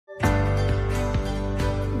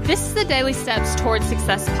This is the Daily Steps Towards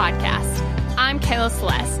Success podcast. I'm Kayla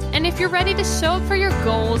Celeste, and if you're ready to show up for your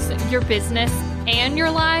goals, your business, and your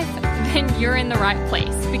life, then you're in the right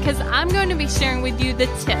place because I'm going to be sharing with you the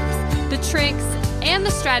tips, the tricks, and the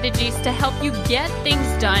strategies to help you get things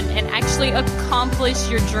done and actually accomplish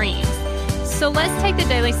your dreams. So let's take the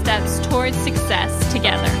daily steps towards success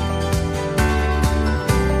together.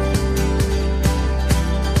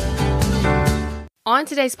 On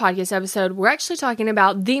today's podcast episode, we're actually talking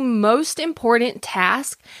about the most important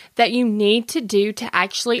task that you need to do to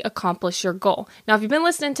actually accomplish your goal. Now, if you've been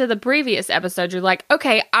listening to the previous episode, you're like,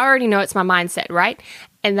 okay, I already know it's my mindset, right?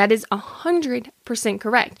 And that is 100%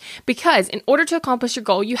 correct. Because in order to accomplish your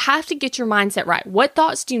goal, you have to get your mindset right. What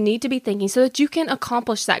thoughts do you need to be thinking so that you can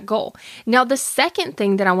accomplish that goal? Now, the second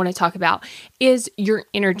thing that I want to talk about is your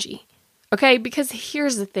energy. Okay, because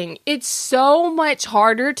here's the thing. It's so much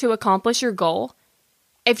harder to accomplish your goal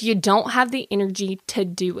if you don't have the energy to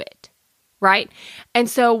do it, right? And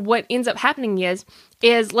so what ends up happening is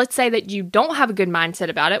let's say that you don't have a good mindset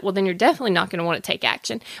about it, well, then you're definitely not going to want to take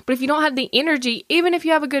action. But if you don't have the energy, even if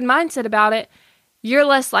you have a good mindset about it, you're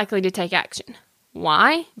less likely to take action.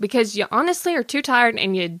 Why? Because you honestly are too tired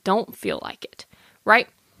and you don't feel like it, right?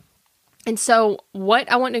 And so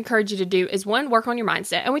what I want to encourage you to do is, one, work on your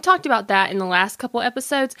mindset. And we talked about that in the last couple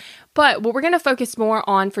episodes. But what we're going to focus more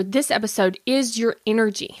on for this episode is your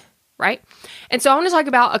energy, right? And so I want to talk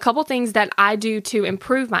about a couple things that I do to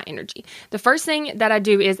improve my energy. The first thing that I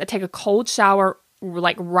do is I take a cold shower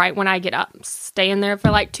like right when I get up. Stay in there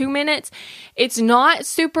for like 2 minutes. It's not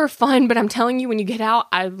super fun, but I'm telling you, when you get out,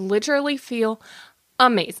 I literally feel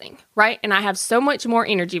amazing, right? And I have so much more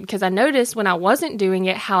energy because I noticed when I wasn't doing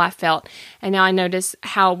it how I felt, and now I notice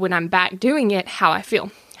how when I'm back doing it how I feel.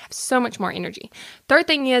 I have so much more energy. Third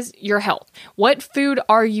thing is your health. What food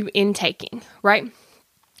are you intaking, right?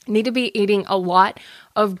 You need to be eating a lot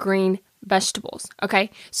of green vegetables,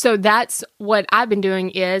 okay? So that's what I've been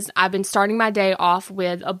doing is I've been starting my day off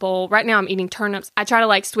with a bowl. Right now I'm eating turnips. I try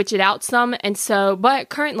to switch it out some, but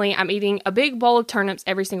currently I'm eating a big bowl of turnips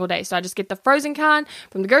every single day. So I just get the frozen kind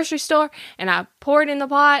from the grocery store and I pour it in the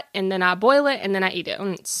pot and then I boil it and then I eat it.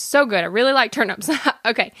 And it's so good. I really like turnips.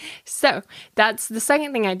 Okay, so that's the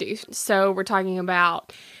second thing I do. So we're talking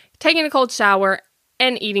about taking a cold shower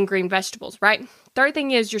and eating green vegetables, right? Third thing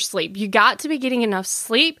is your sleep. You got to be getting enough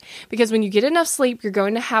sleep because when you get enough sleep, you're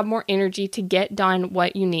going to have more energy to get done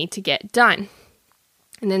what you need to get done.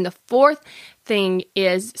 And then the fourth thing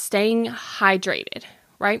is staying hydrated,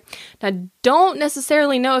 right? Now, don't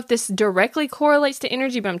necessarily know if this directly correlates to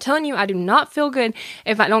energy, but I'm telling you, I do not feel good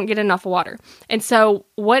if I don't get enough water. And so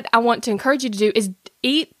what I want to encourage you to do is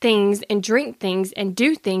eat things and drink things and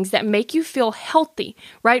do things that make you feel healthy,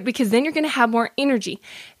 right? Because then you're going to have more energy.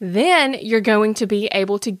 Then you're going to be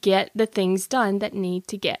able to get the things done that need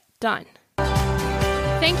to get done.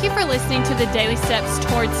 Thank you for listening to the Daily Steps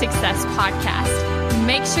Towards Success podcast.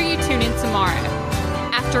 Make sure you tune in tomorrow.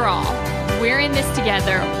 After all, we're in this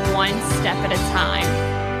together, one step at a time.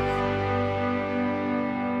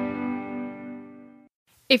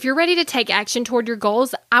 If you're ready to take action toward your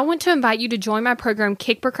goals, I want to invite you to join my program,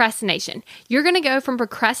 Kick Procrastination. You're going to go from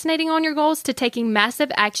procrastinating on your goals to taking massive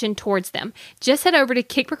action towards them. Just head over to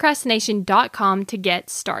kickprocrastination.com to get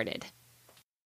started.